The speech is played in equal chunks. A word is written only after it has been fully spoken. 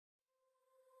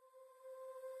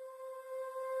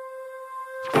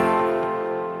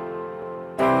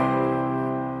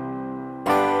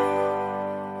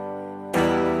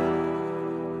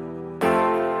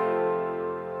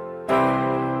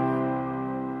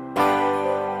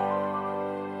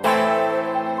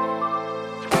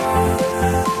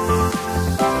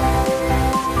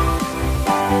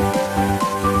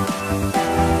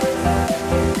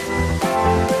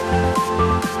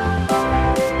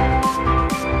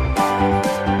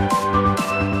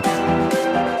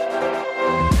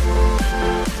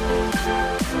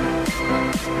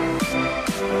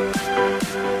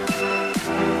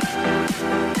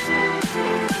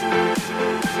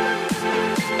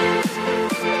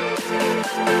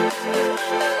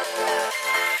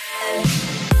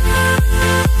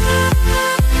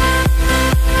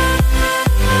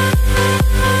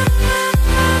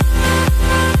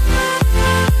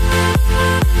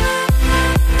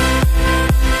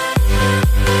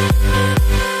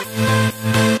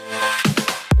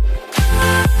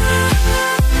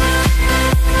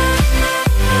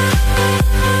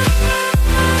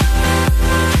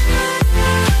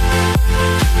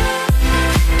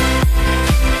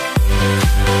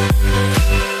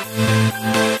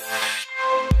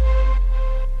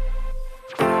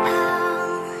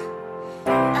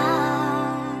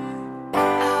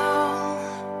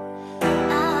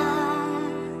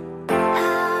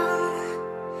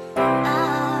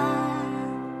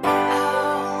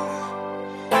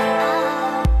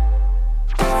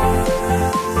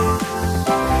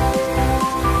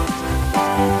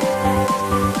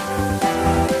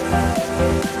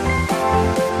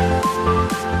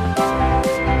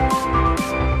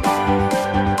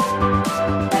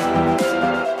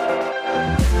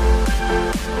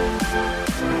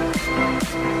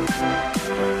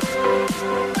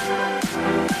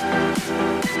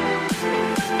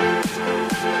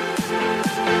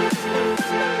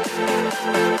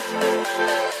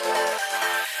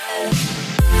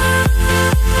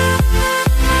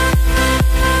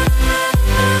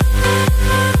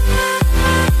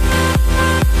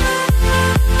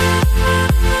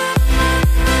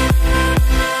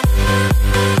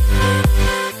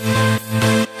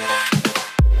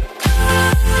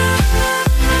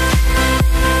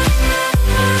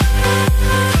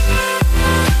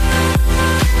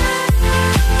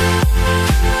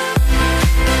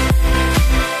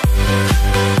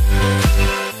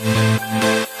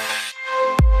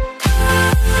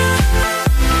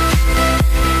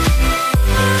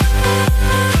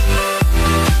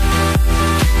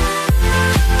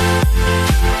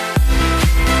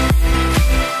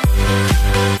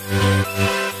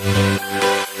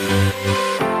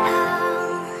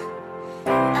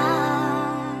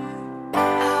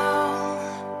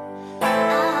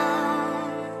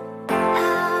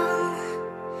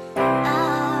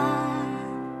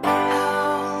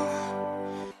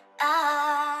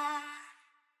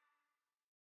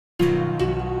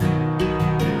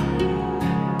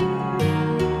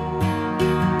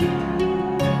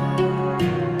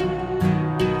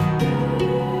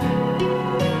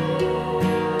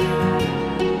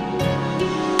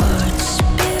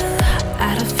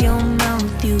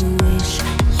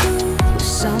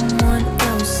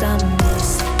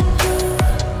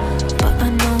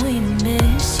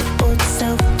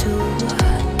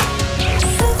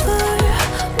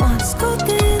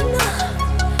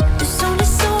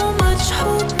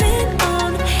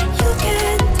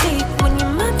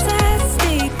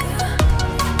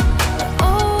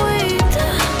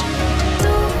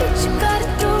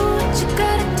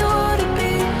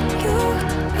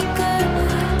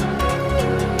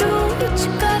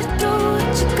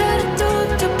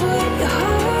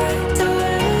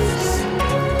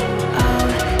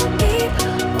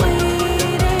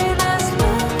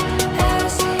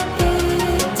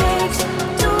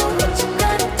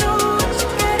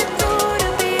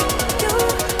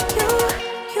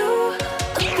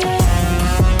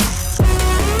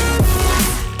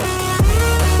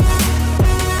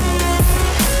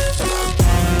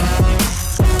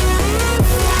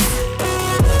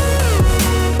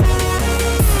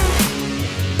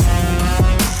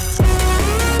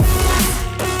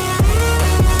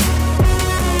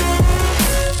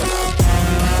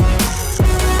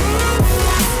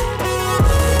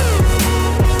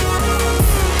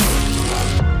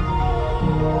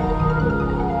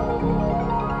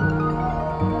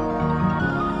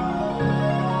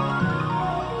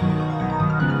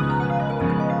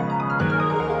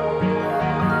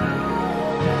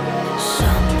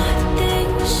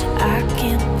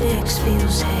heartbreaks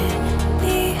feels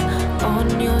heavy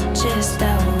on your chest.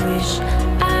 I wish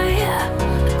I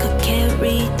could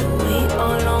carry the weight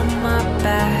all on my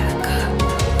back.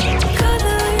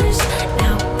 Colors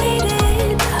now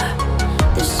faded.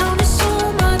 There's only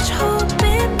so much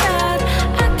hoping that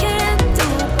I can't do,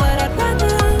 but I'd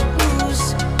rather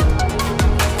lose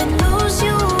than lose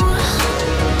you.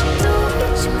 Do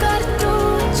what you gotta do,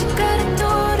 what you gotta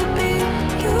do to be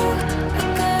you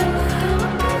again.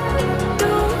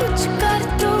 Do what you gotta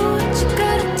do, what you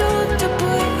gotta do to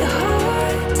put your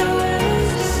heart away.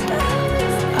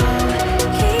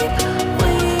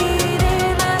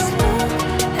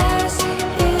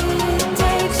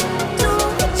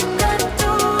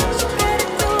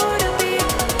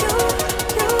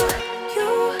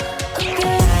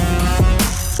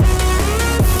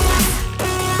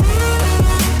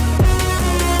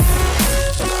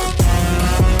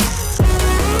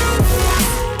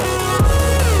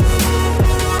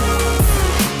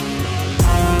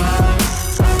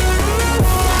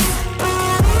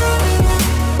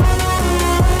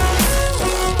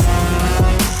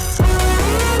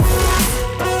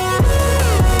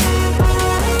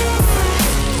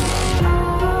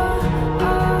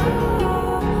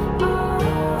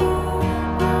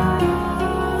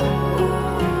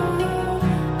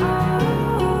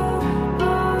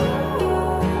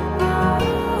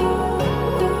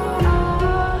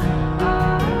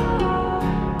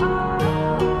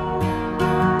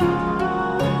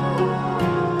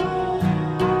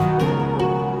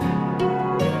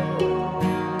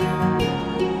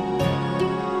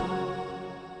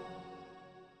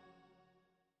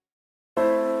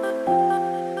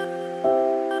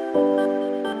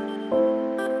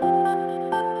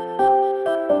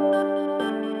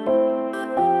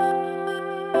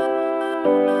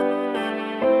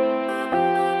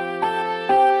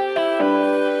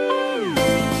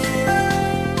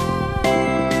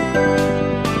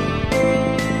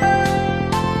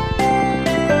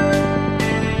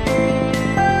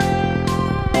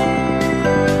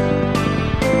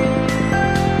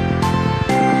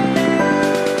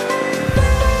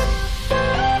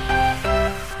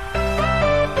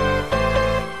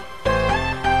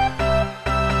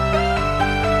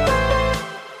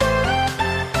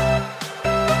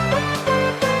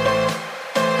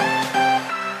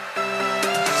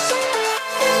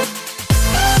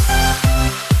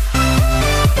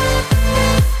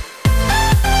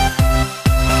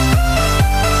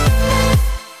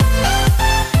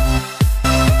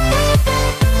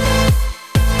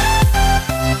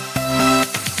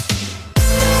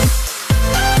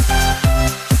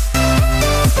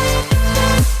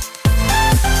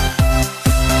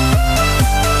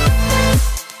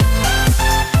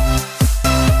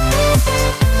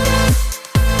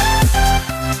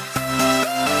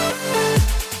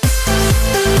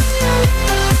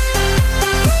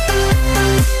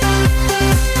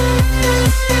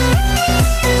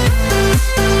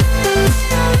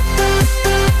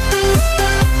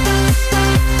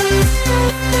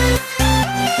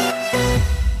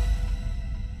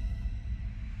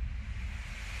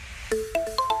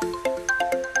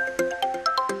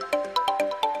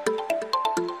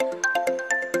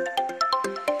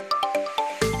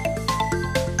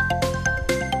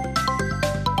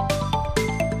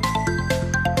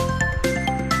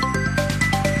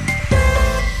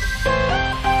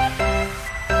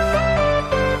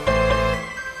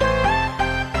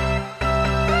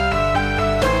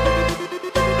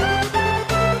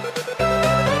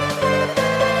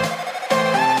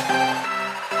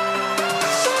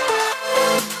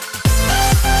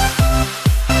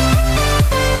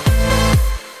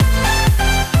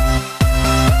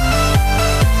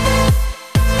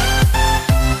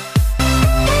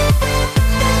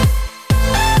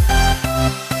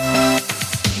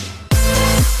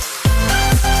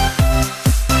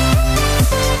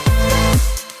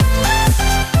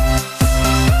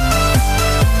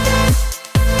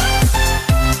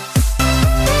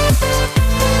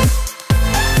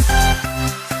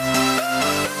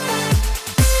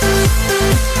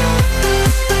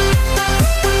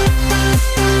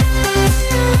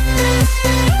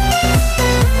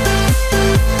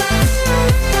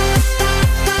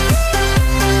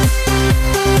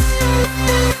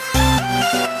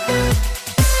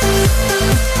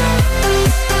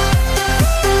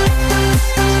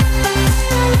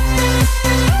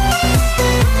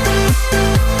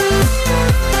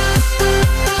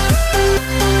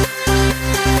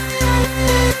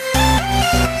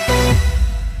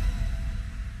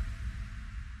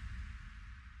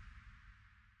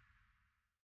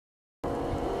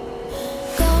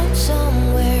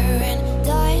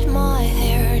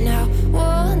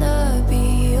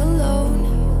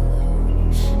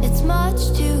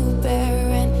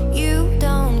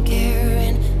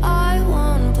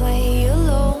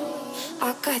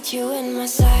 got you in my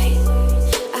sight.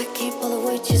 I keep all the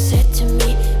words you said to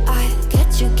me. I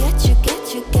get you, get you,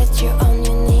 get you, get you on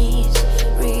your knees.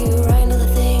 Rewrite all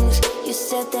the things you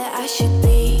said that I should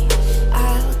be.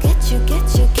 I'll get you,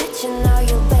 get you, get you. Now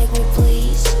you'll beg me,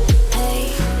 please.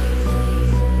 Hey,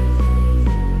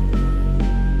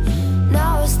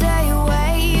 now I'll stay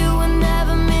away. You were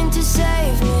never meant to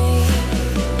save me.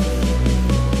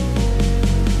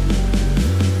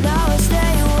 Now I'll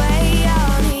stay away. I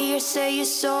wanna hear you say you're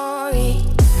sorry.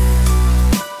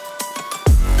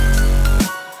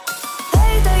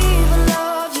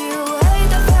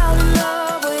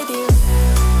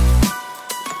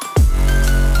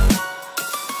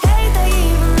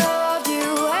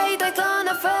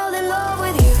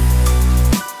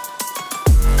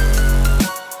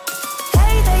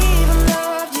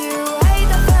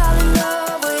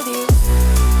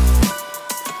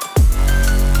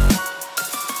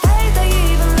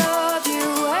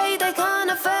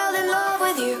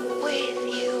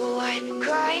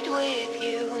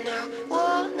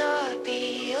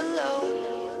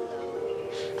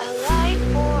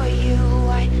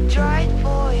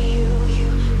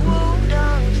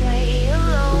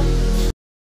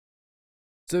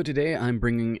 So today I'm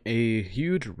bringing a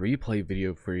huge replay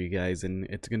video for you guys, and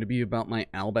it's going to be about my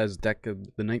Albaz deck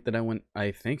of the night that I went.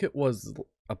 I think it was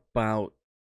about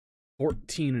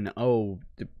 14-0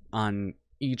 on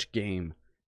each game,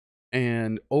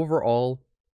 and overall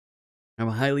I'm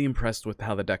highly impressed with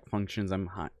how the deck functions.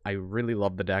 I really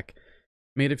love the deck.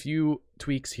 Made a few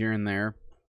tweaks here and there,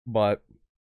 but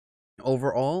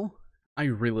overall I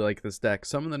really like this deck.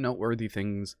 Some of the noteworthy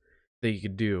things that you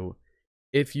could do: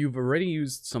 if you've already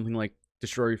used something like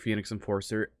Destroy Your Phoenix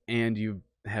Enforcer and you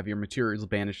have your materials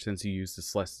banished since you used the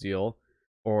Celestial,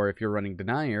 or if you're running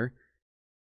Denier,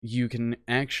 you can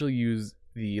actually use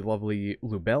the lovely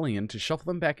Lubellion to shuffle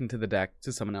them back into the deck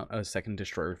to summon out a second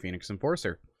Destroy Your Phoenix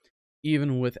Enforcer.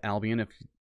 Even with Albion, if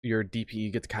your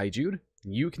DPE gets Kaiju'd,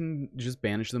 you can just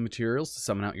banish the materials to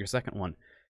summon out your second one.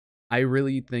 I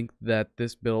really think that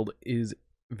this build is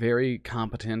very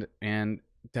competent and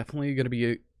definitely going to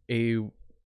be a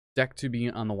deck to be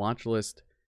on the watch list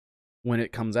when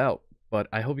it comes out. But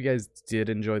I hope you guys did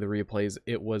enjoy the replays.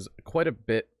 It was quite a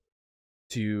bit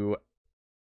to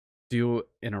do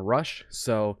in a rush,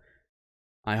 so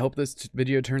I hope this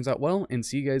video turns out well, and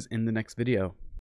see you guys in the next video.